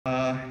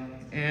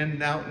and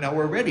now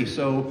we're ready.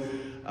 So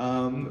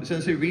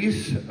Sensei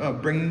Reese,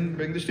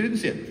 bring the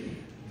students in.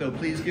 So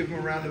please give them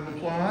a round of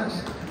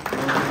applause.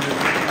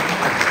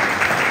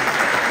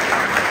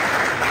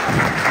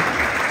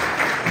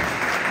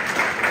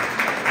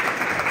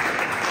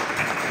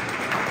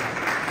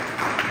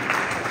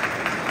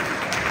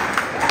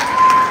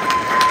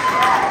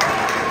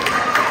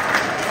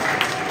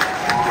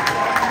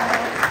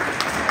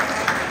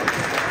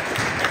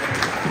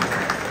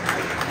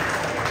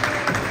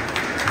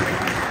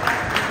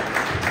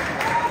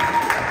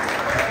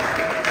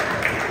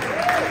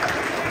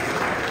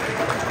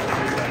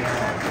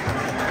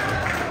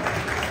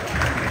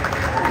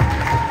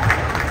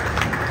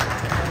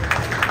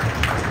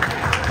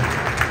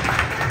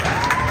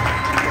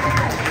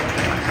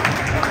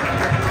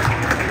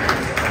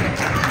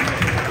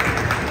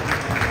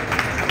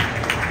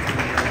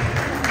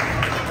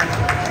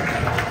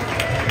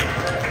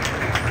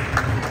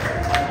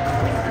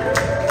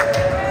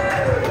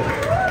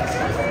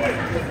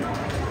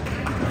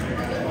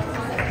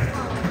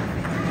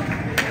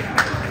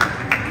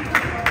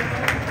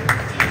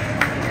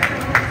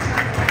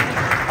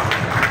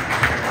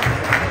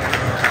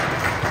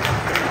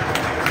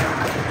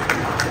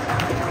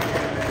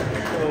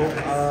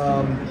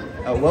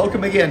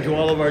 Welcome again to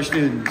all of our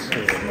students. Now,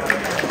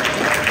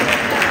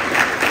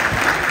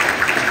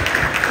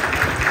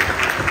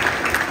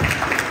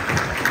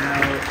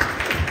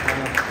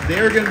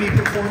 they're going to be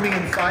performing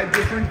in 5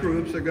 different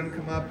groups. They're going to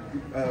come up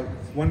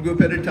one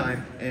group at a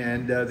time,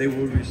 and they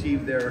will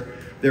receive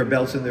their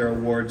belts and their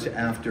awards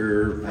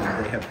after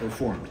they have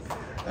performed.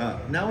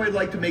 Now I'd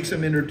like to make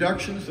some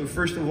introductions. So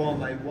first of all,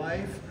 my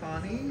wife,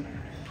 Connie.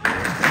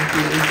 Thank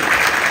you.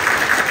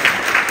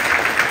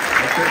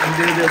 I couldn't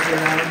do this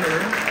without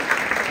her.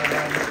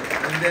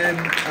 And then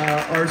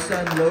our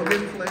son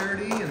Logan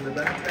Flaherty in the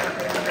backpack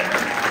over there.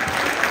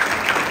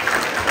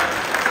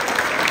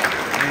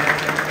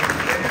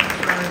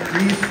 And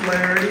Reese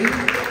Flaherty.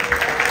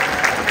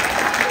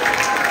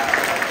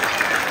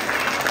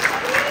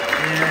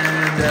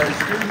 And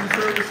student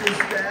services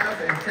staff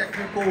and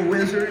technical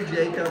wizard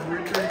Jacob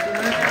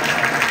Richardson.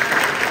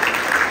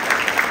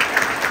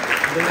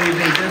 Believe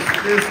me,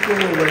 this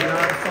school would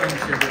not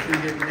function if we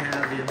didn't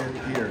have him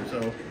here. So.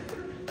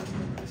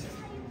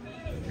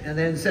 And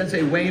then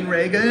Sensei Wayne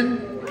Reagan,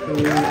 who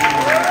was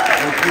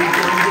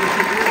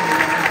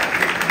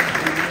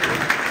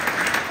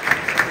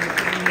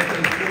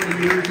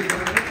years ago.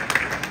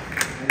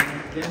 And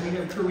then we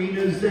have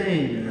Karina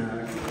Zane.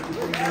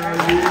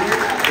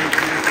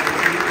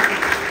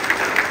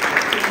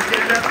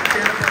 Stand up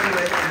by the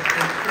way,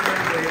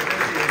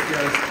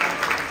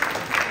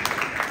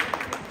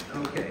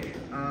 okay.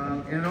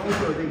 And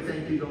also a big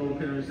thank you to all the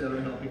parents that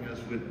are helping us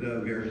with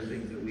various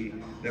things that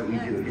we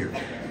do here.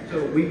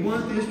 So we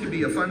want this to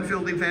be a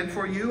fun-filled event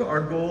for you.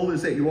 Our goal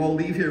is that you all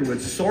leave here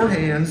with sore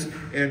hands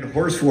and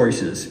hoarse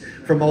voices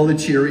from all the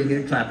cheering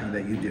and clapping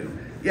that you do.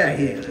 Yeah,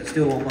 let's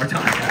do it one more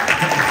time.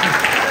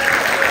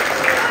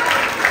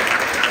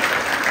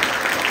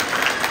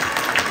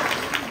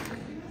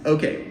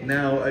 Okay,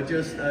 now I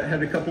just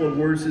had a couple of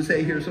words to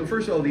say here. So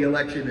first of all, the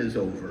election is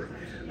over.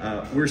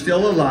 We're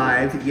still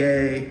alive,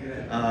 yay.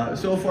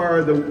 So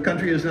far, the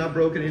country has not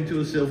broken into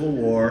a civil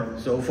war,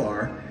 so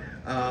far.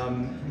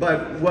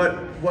 But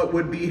what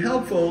would be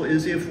helpful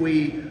is if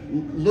we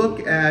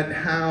look at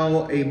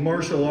how a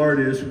martial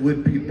artist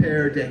would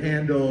prepare to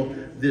handle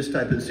this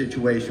type of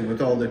situation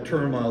with all the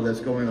turmoil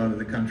that's going on in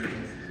the country.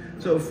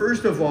 So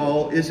first of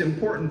all, it's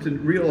important to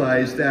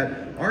realize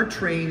that our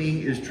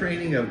training is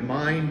training of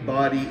mind,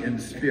 body,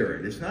 and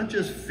spirit. It's not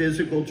just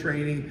physical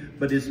training,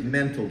 but it's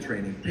mental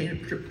training,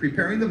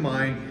 preparing the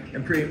mind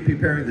and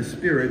preparing the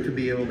spirit to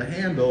be able to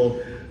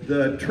handle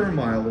the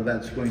turmoil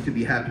that's going to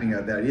be happening,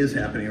 that is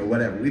happening, or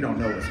whatever. We don't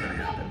know what's going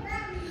to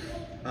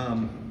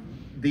happen.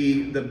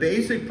 The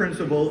basic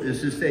principle is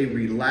to stay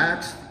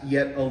relaxed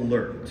yet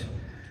alert.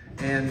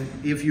 And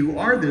if you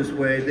are this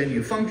way, then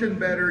you function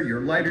better,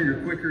 you're lighter,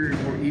 you're quicker, you're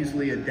more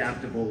easily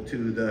adaptable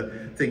to the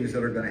things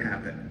that are going to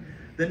happen.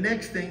 The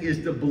next thing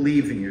is to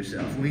believe in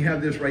yourself. We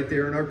have this right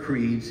there in our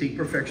creed: seek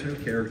perfection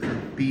of character,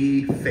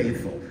 be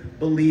faithful,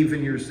 believe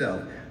in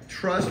yourself.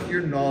 Trust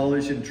your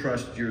knowledge and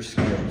trust your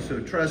skills. So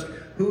trust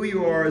who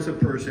you are as a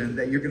person,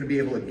 that you're going to be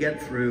able to get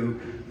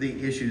through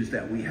the issues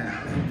that we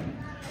have.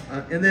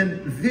 And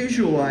then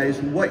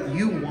visualize what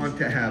you want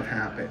to have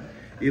happen.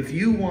 If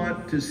you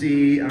want to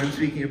see, I'm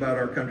speaking about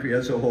our country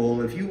as a whole,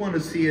 if you want to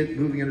see it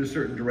moving in a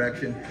certain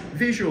direction,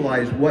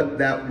 visualize what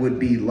that would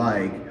be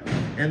like.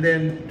 And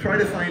then try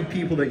to find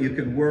people that you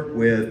can work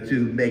with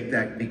to make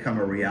that become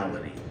a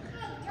reality.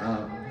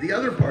 The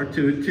other part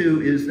to it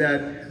too is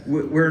that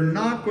we're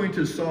not going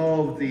to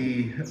solve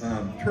the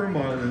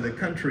turmoil in the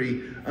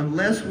country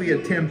unless we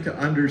attempt to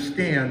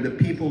understand the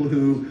people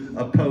who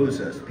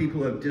oppose us,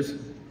 people who have just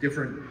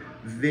different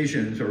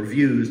visions or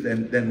views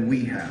than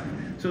we have.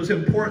 So it's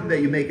important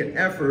that you make an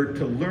effort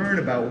to learn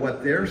about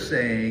what they're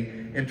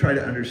saying and try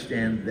to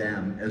understand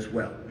them as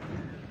well.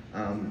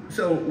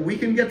 So we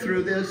can get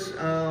through this.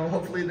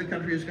 Hopefully the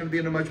country is going to be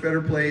in a much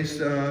better place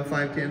 5,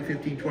 10,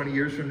 15, 20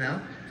 years from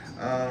now.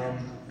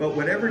 But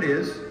whatever it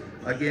is,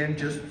 again,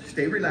 just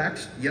stay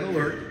relaxed, get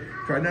alert,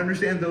 try to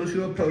understand those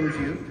who oppose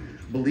you,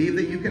 believe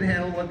that you can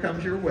handle what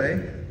comes your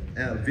way,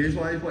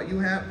 visualize what you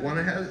want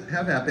to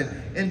have happen,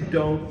 and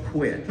don't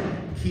quit.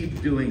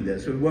 Keep doing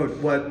this. So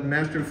what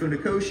Master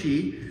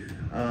Funakoshi,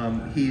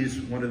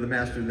 he's one of the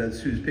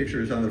masters whose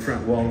picture is on the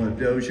front wall in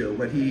the dojo,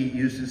 what he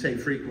used to say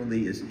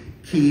frequently is,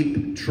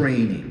 keep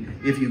training.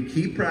 If you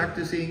keep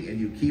practicing and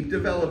you keep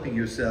developing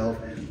yourself,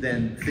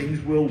 then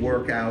things will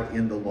work out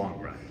in the long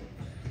run.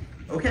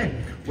 Okay,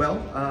 well,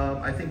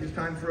 I think it's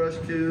time for us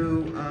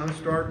to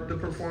start the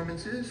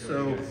performances.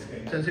 So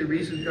Sensei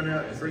Reese is going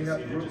to bring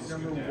up group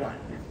number 1.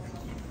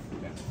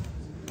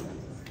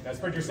 Now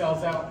spread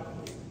yourselves out.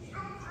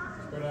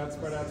 Spread out,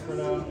 spread out, spread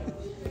out.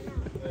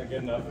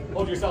 Good enough.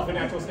 Hold yourself in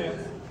natural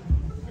stance.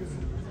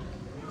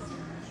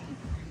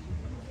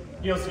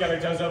 Heels together,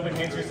 toes open,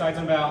 hands to your sides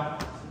and bow.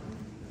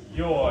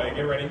 Yoi,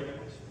 get ready.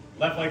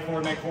 Left leg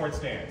forward, neck forward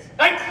stance.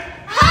 Night!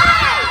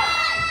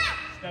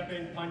 Step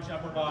in, punch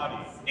upper body.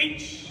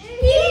 Each.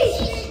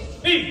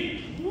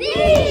 Knee.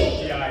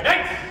 Knee. Night.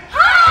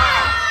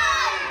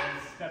 And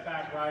step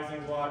back,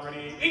 rising block,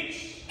 ready.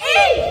 Each.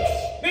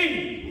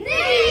 Knee.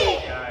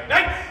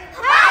 Night.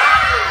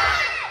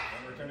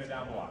 And return it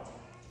down block.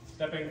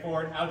 Stepping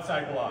forward,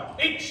 outside block.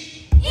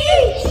 Each.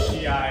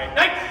 Night.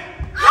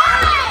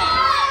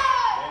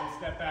 And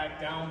step back,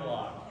 down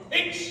block.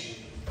 Each.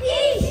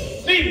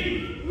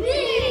 Knee.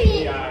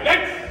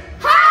 Night.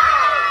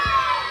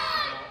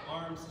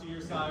 Arms to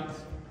your sides.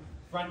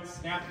 Front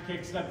snap,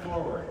 kick, step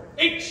forward.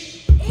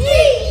 Each.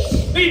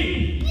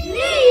 Knee.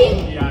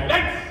 Night.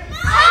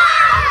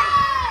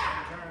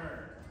 Turn.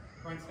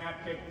 Front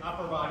snap, kick,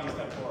 upper body,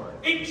 step forward.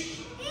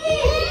 Each.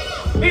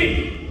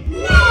 Knee.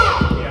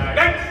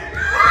 Night.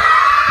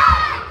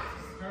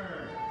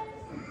 Turn.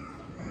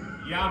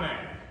 Yame.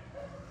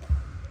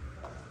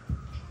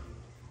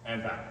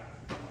 And back.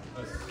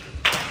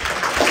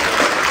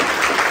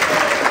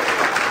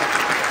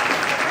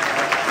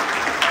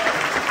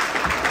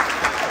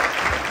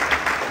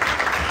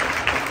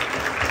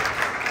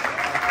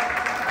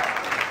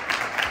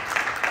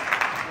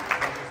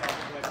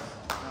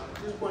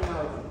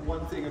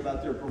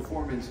 About their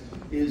performance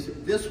is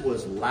this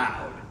was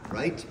loud,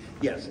 right?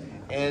 Yes,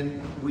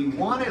 and we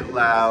want it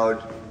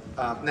loud.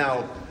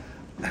 Now,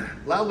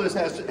 loudness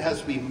has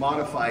to be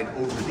modified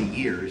over the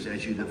years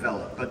as you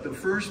develop, but the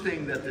first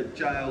thing that the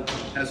child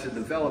has to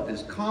develop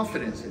is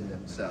confidence in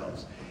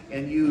themselves.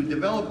 And you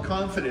develop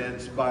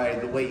confidence by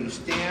the way you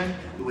stand,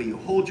 the way you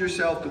hold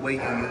yourself, the way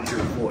you use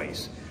your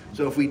voice.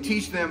 So if we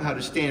teach them how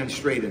to stand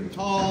straight and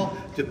tall,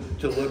 to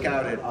look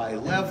out at eye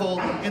level,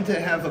 and to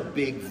have a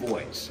big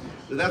voice.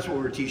 So that's what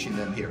we're teaching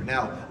them here.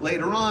 Now,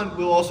 later on,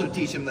 we'll also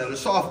teach them that a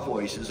soft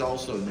voice is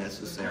also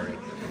necessary.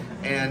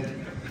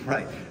 And,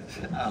 right,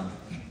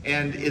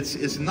 and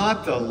it's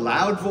not the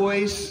loud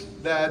voice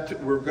that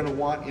we're gonna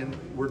want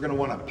we're gonna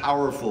want a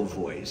powerful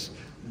voice.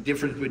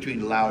 Difference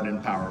between loud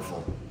and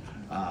powerful.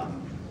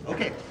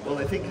 Okay, well,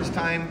 I think it's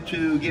time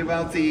to give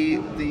out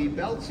the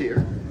belts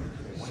here.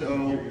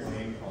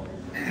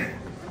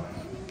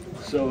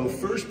 So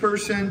first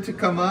person to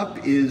come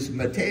up is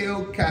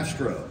Mateo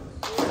Castro.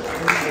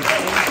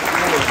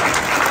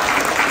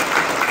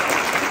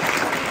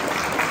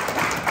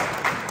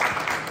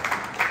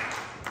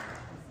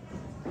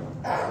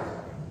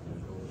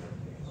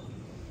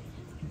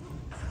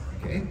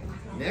 Okay,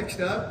 next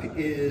up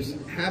is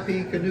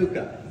Happy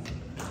Kanuka.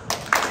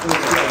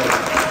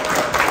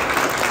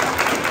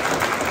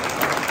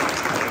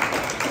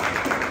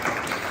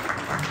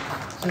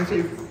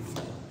 Sensei,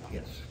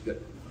 yes,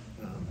 good.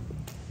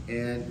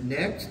 And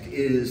next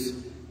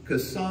is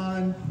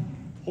Kassan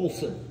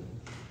Holson.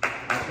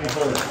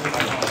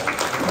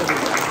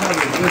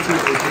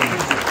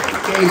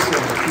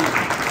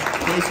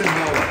 Jason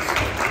Mellis.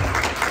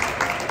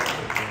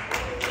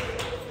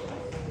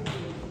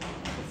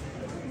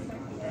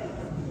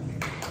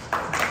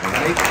 All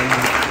right,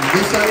 and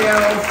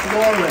Visael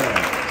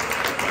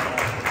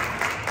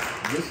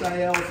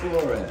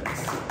Flores.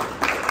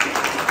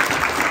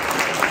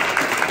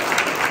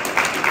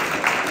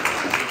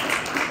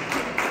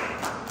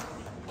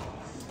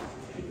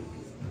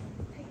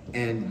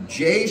 And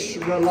Jace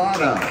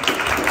Relata.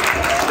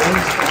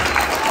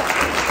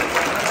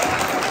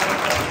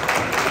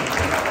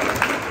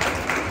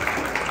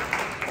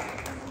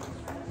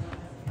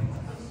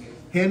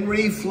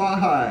 Henry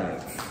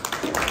Flahive.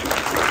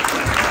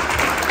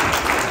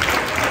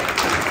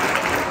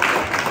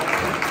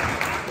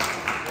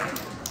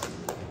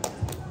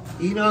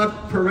 Enoch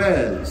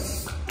Perez.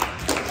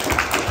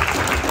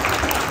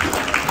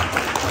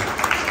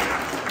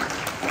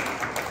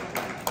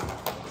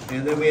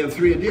 And then we have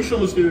 3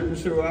 additional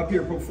students who are up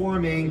here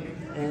performing,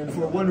 and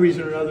for one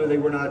reason or another, they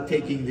were not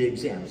taking the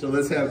exam. So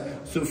let's have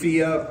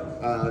Sophia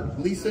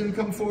Gleason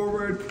come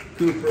forward,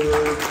 Cooper,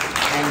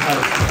 and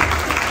Hudson.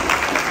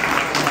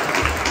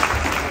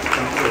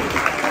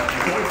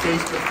 Okay,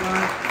 face the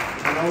front,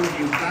 and all of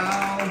you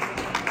bow.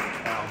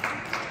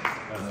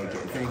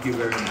 Okay, thank you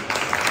very much.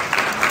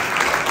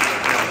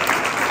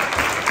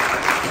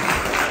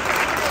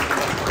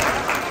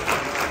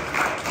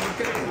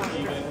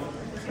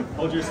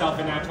 hold yourself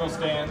in natural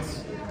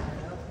stance.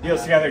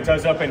 Heels together,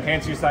 toes open,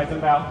 hands to your sides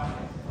and bow.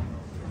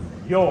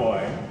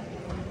 Yoi.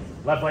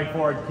 Left leg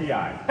forward, ki.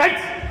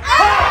 Thanks.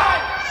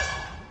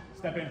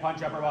 Step in,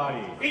 punch upper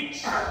body.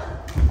 Each.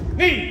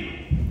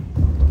 Knee.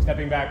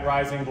 Stepping back,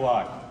 rising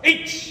block.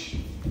 Each.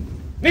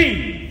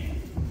 Knee.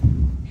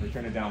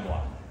 Return it down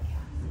block.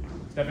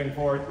 Stepping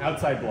forward,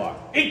 outside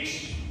block.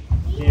 Each.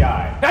 Ki.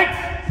 Thanks.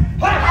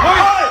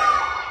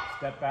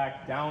 Step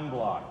back, down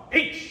block.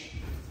 Each.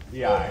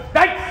 Ki.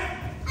 Thanks.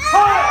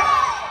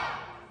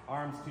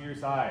 Arms to your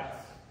sides.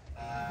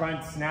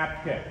 Front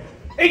snap kick.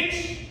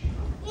 H.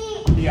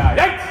 Ki.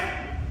 Thanks.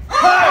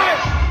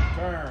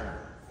 Turn.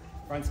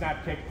 Front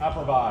snap kick,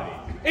 upper body.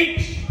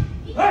 H.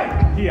 Ki.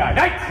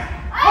 Thanks.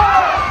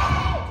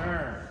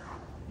 Turn.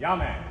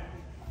 Yamen.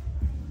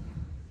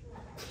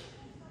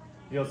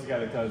 Heels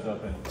together, toes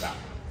open. Down.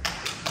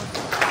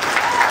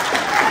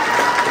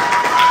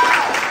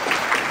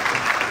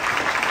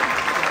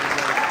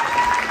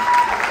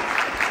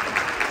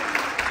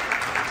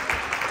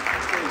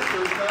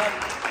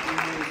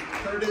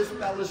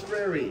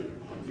 Balistreri,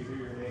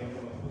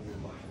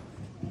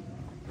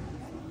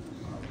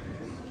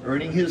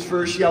 earning his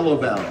first yellow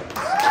belt.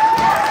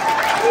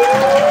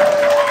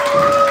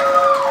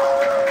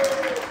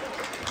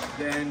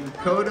 Then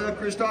Coda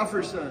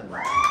Christofferson,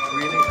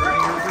 earning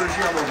her first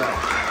yellow belt.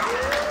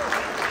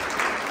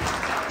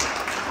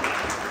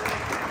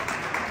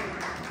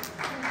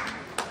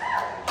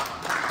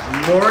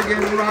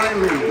 Morgan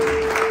Riley,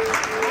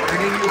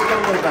 earning his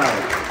yellow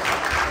belt.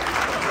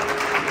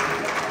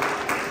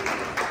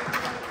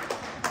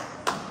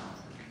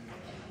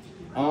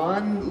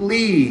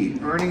 Lee,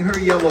 earning her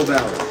yellow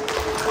belt.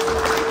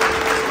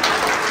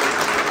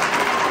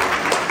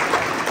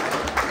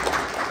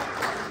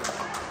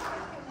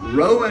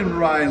 Rowan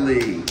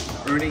Riley,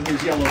 earning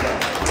his yellow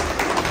belt.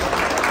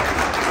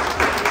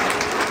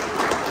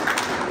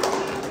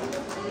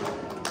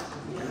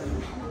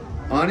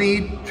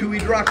 Ani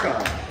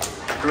Tuidraka,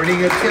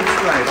 earning a tip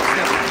stripe,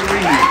 step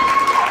 3.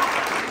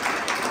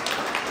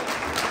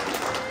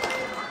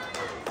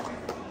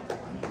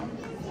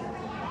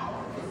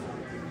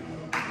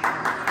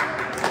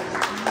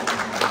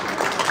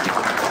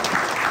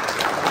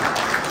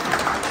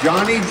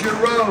 Johnny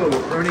Giroux,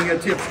 earning a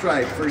tip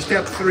stripe for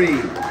step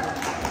 3.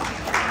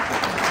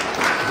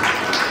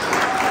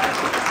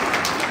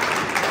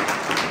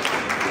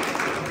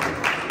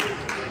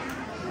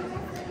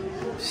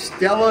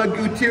 Stella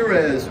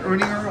Gutierrez,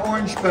 earning her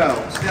orange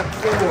belt, step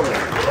 4.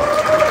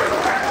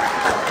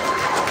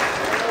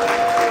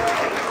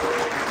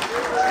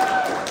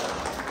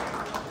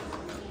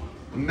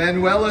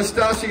 Manuel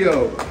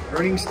Estacio,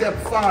 earning step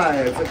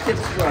 5, a tip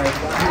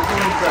stripe on his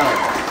orange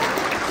belt.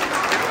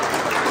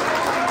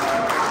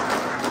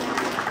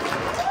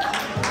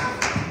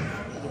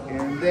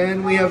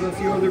 Then we have a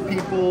few other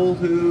people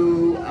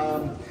who,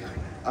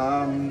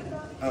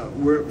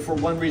 for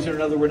one reason or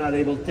another, were not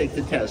able to take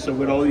the test. So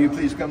would all of you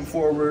please come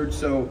forward?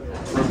 So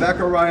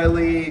Rebecca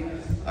Riley,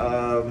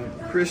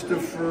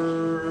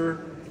 Christopher,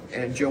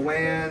 and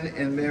Joanne,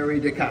 and Mary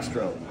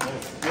DeCastro.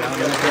 Thank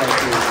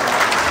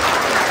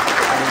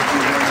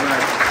you very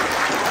much.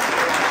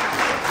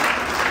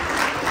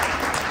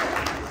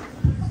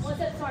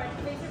 What's up, sorry?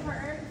 Face your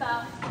partner,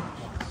 bow.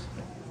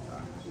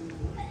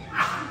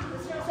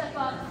 Step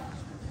up.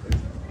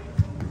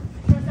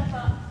 Step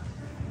up.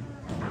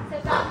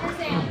 Step back in your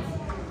stance.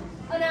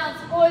 Announce,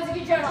 boys, a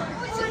good journal.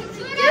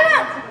 Get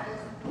up!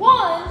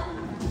 1.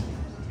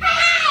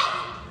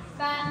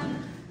 Back.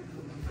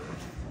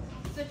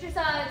 Switch your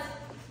sides.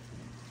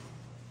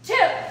 2.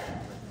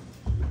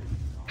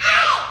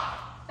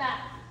 Back.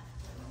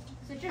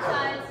 Switch your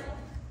sides.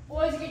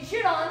 Boys, you can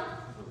shoot on.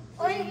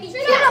 Boys, you can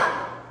shoot on.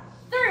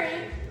 3.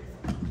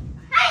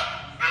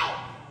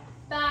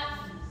 Back.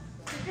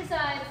 Switch your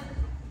sides.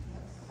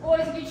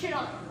 Boys, you can shoot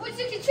on. Boys,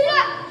 you can shoot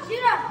on.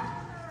 Shoot on.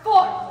 4.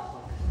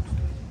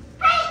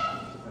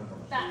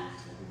 Back.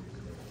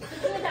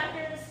 Switch your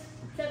attackers.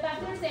 Step back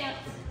to their stance.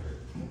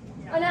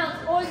 Announce,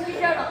 boys, you can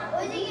shoot on.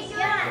 Boys, you can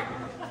shoot on.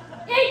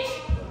 H.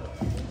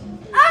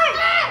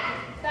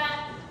 Back.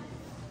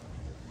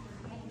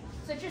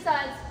 Switch your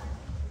sides.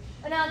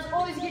 Announce,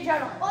 boys, you can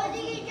shoot on. Boys,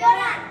 you can shoot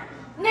on.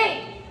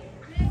 Knee.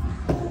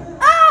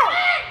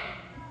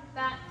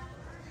 Back.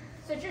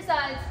 Switch your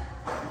sides.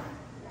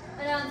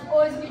 Announce,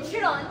 boys, you can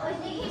shoot on. Boys,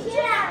 you can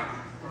shoot on.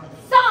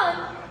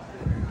 Son.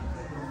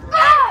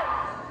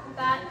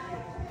 Back.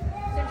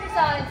 Switch your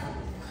sides.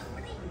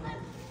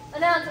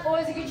 Announce,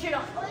 boys, you can shoot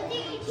on. Boys,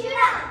 you can shoot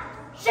on.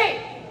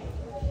 Shape.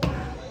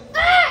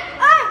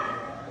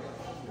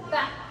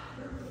 Back.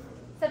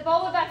 Step all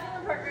the way back to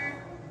the partner.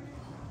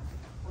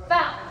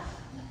 Bow.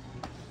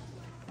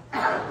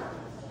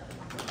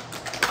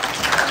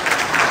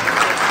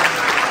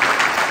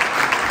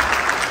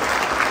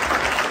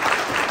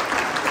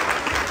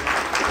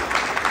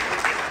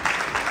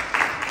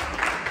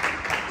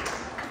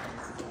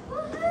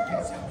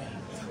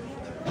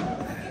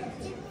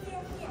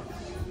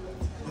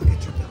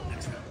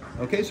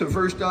 Okay, so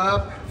first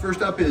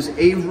up is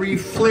Avery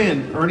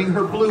Flynn, earning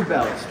her blue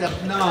belt, step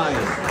 9.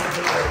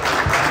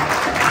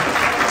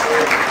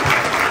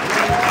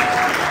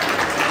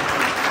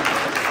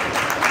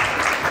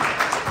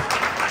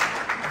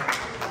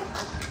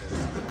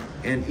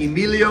 And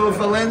Emilio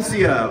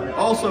Valencia,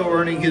 also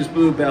earning his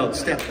blue belt,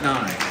 step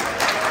 9.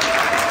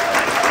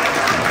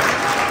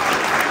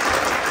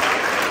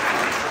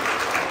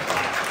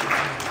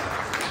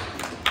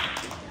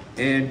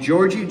 And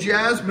Georgie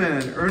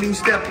Jasmine, earning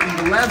step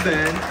 11,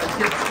 a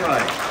tip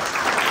strike.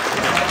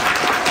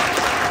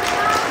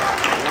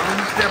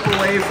 One step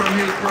away from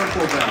his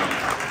purple belt.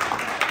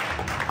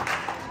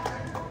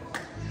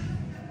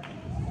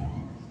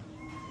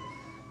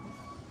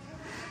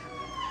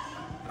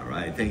 All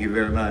right, thank you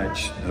very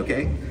much.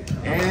 Okay,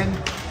 and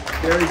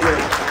very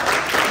good.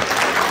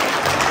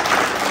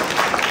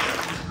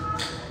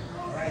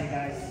 All right, you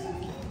guys.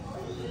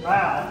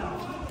 Wow.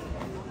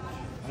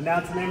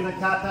 Announce the name of the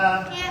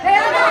kata.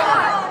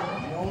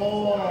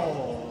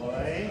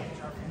 Yoi.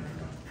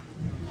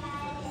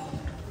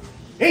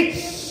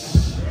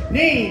 Ich,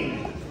 ni.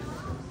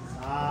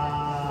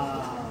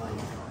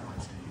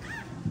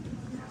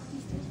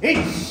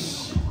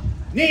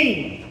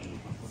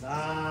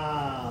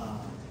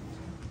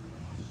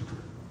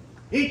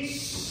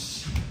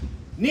 Ich,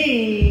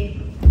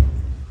 ni.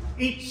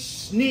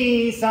 Ich,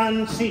 ni,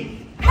 san,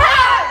 shi.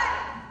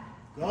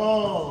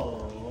 Go.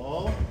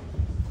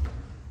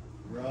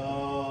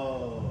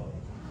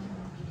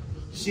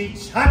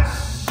 Shich,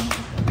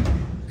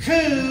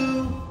 ku,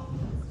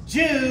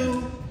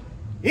 ju,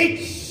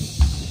 ich,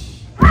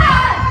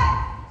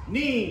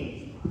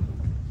 ni,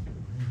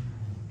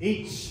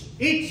 ich,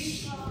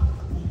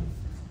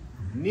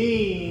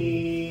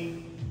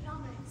 ni,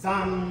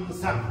 sam,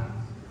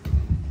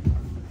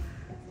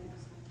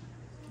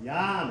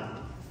 yana,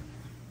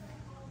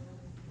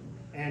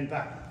 and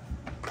back.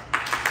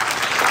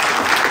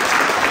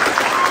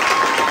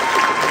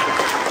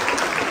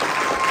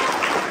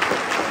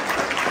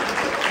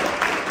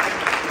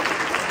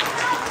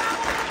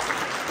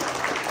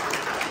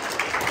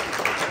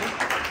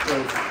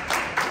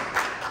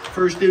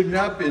 First student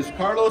up is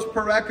Carlos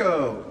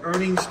Pareco,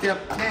 earning step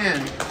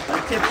 10,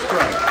 a tip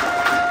strike.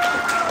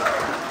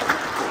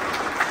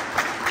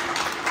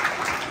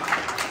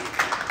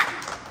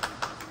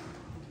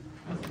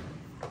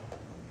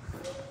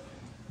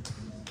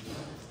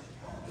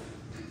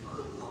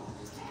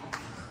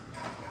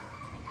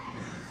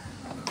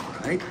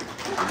 All right.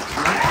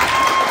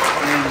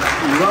 And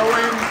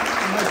Rowan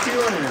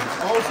McEwen,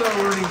 also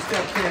earning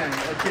step 10,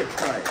 a tip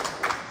strike.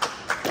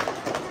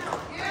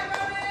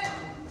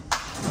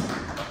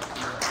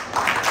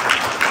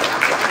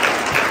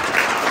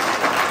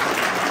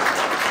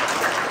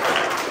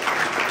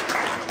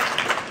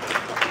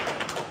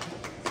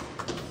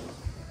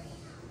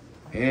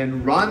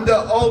 And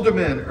Rhonda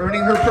Alderman,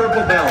 earning her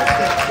purple belt,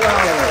 step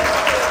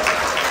 12.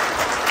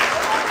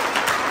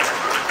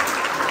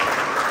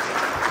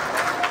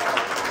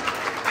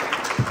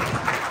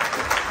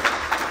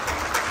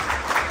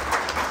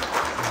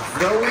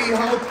 Zoe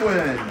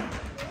Hulquin,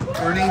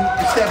 earning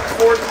step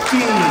 14,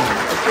 a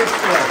tip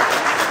strike.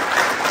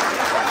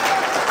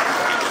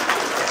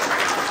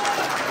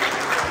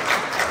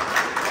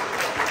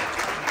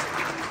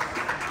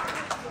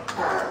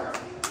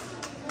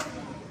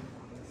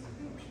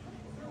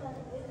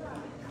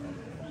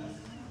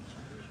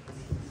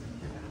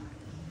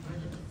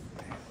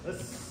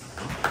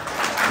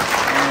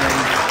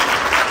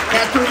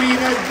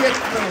 Katerina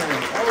Dickman,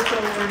 also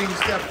earning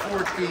step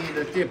 14, a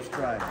tip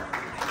strike.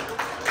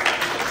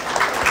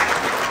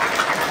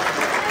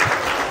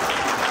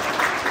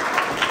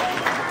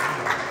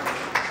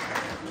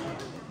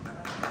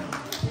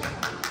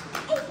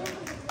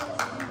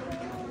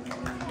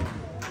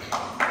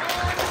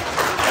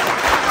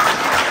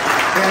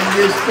 And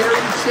Ms.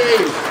 Terry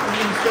Chase,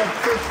 earning step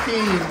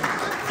 15,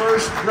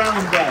 first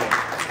brown belt.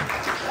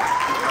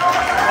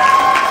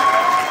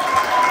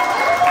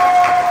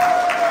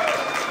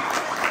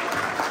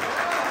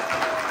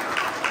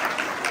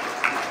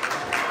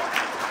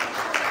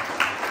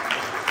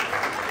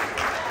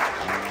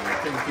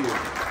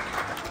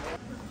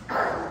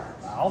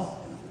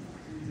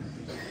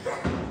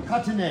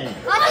 Katane.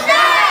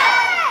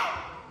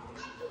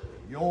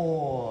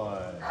 Yoi.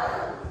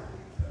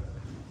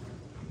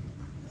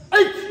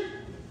 Eight.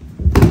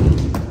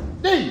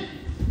 D.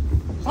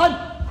 San.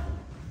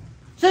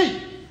 Si.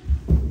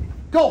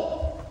 Go.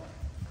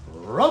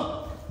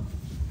 Rope.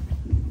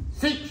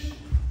 Six.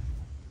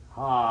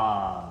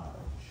 Hodge.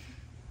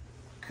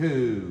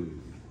 Ku.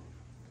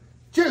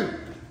 Two.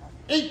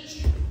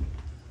 H.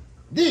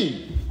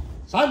 D.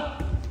 San.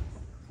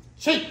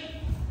 Si.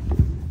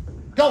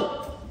 Go.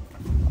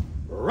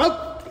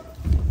 Rope,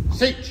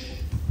 six,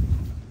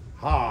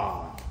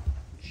 hodge,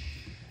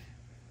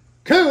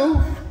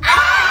 ku,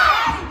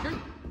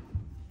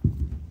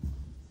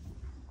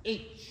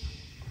 H,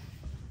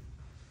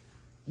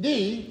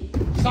 D,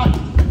 san,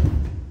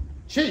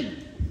 chi,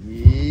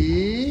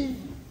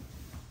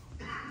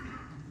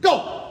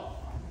 go,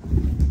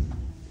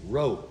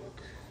 rope,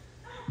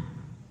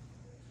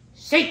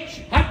 six,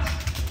 hodge,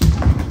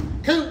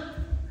 ku,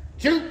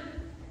 chu,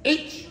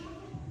 H,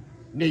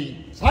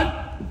 D, san,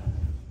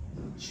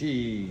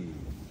 Chi.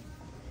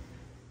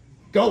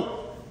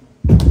 Go.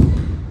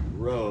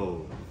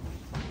 Row.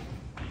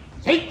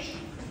 H.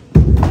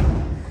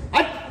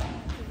 Up.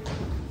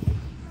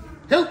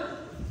 Two.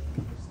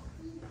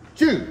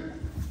 Two.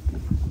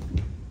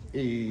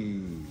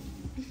 E.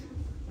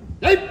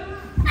 Eight.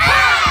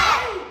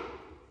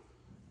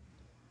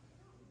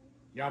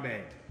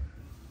 Yame.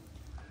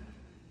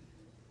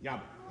 Yum.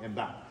 And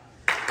back.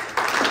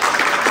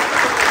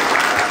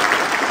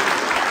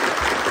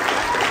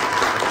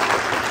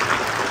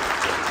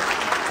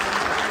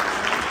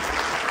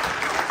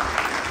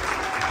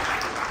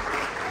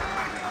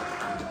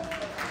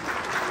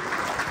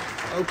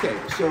 Okay,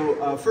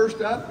 so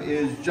first up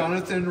is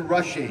Jonathan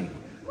Rushing.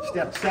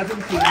 Step 17,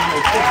 the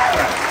 6th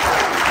step.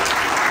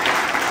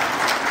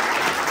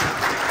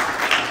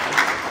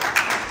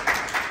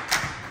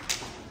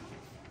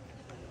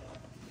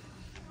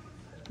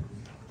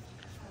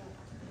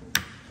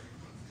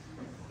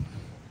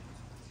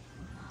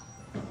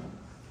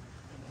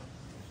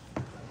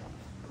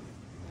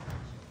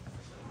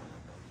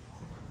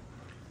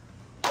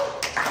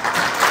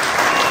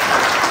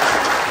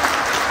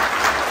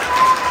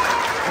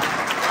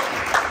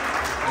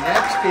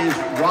 Is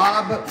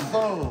Rob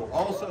Vo,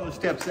 also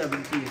step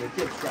 17, a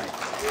tip strike.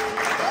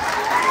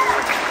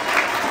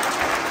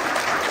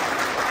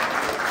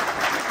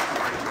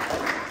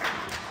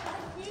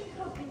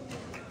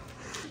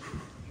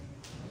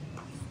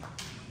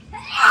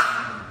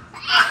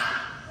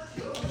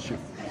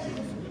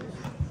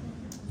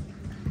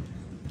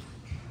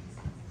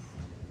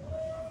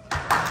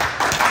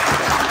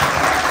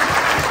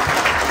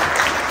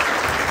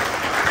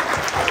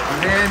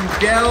 And then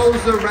Del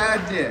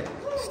Zaradnik.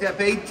 Step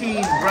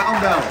 18,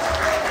 brown belt.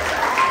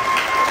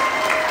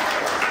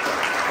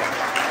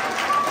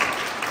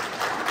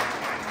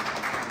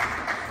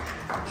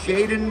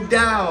 Shaden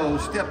Dow,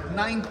 step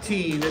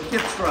 19, a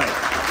tip strike.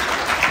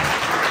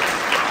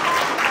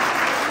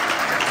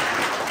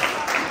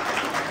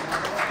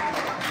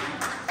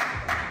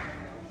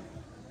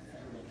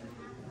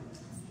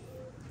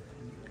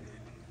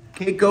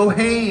 Keiko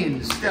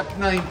Haynes, step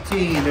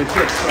 19, a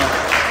tip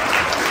strike.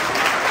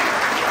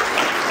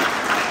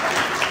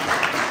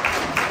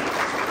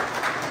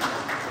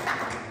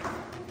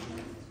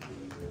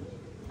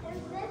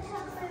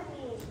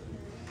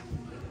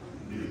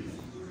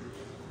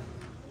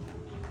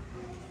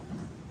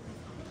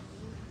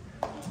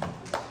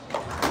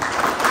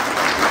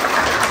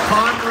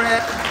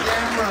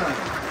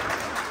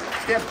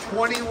 Step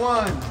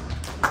 21,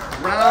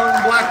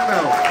 brown black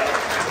belt.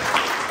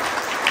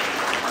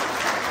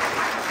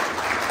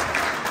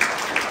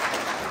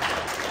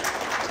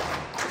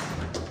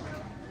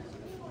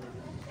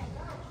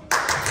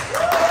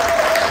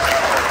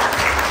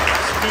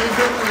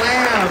 Stephen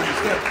Lamb,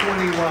 step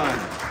 21,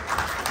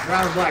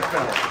 brown black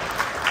belt.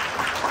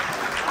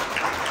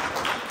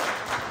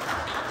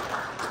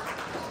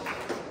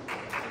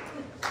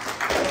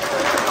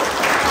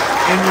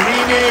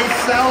 Enrique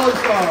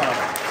Salazar.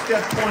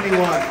 Step 21,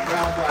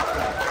 brown black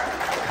belt.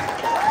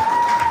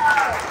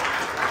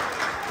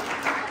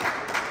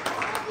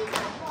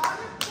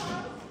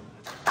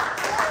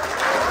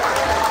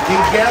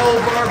 Miguel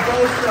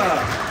Barbosa.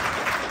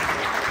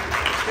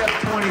 Step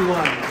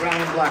 21,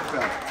 brown black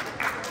belt.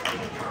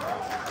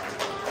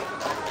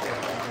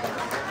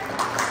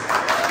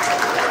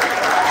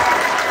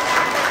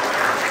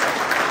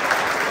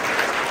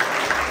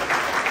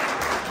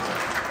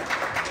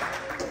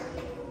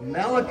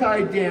 Malachi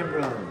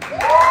Damron.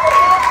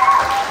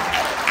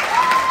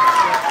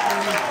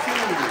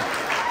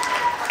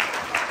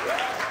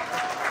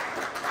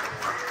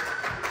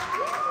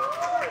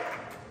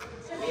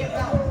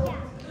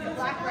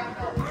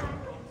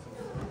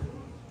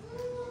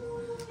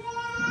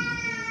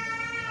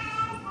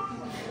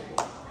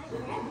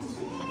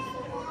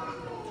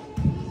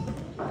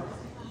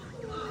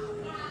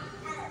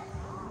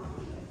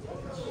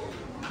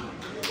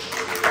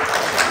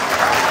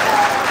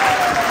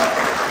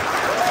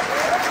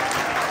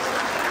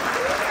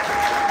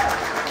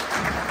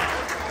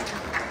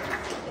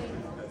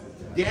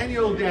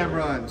 Daniel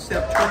Damron,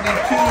 step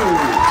 22.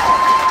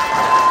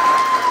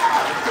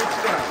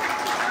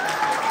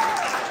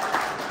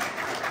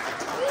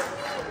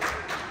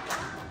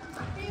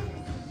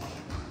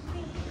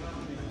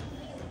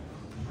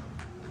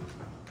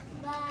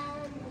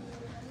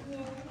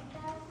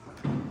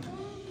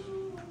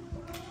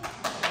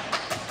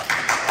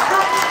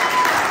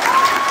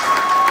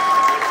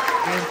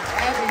 And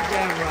Abby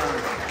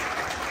Damron,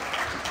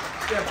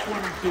 step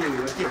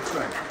 22, a kick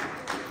strike.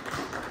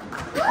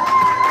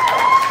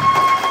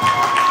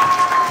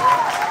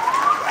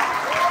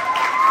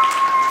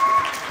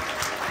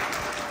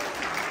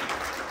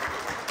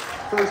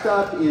 First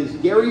up is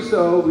Gary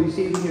So,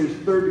 receiving his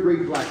 3rd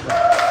degree black belt.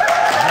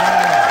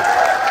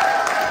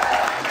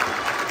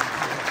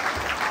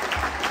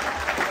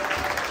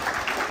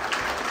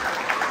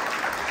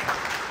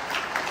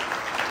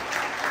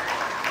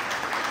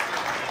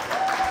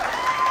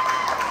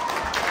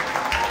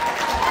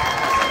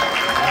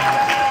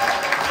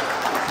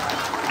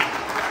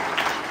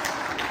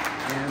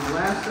 And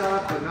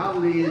last but not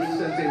least,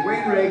 Sensei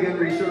Wayne Reagan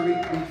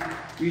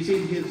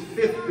receiving his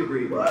 5th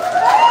degree.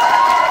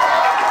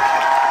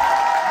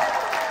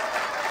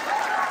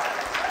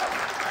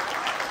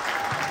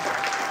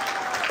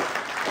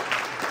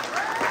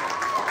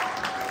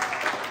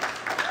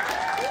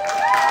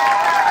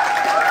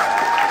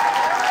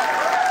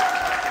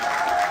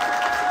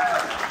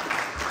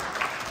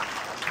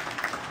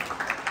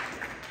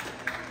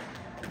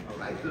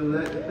 So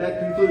that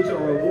concludes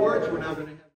our awards. We're now going to have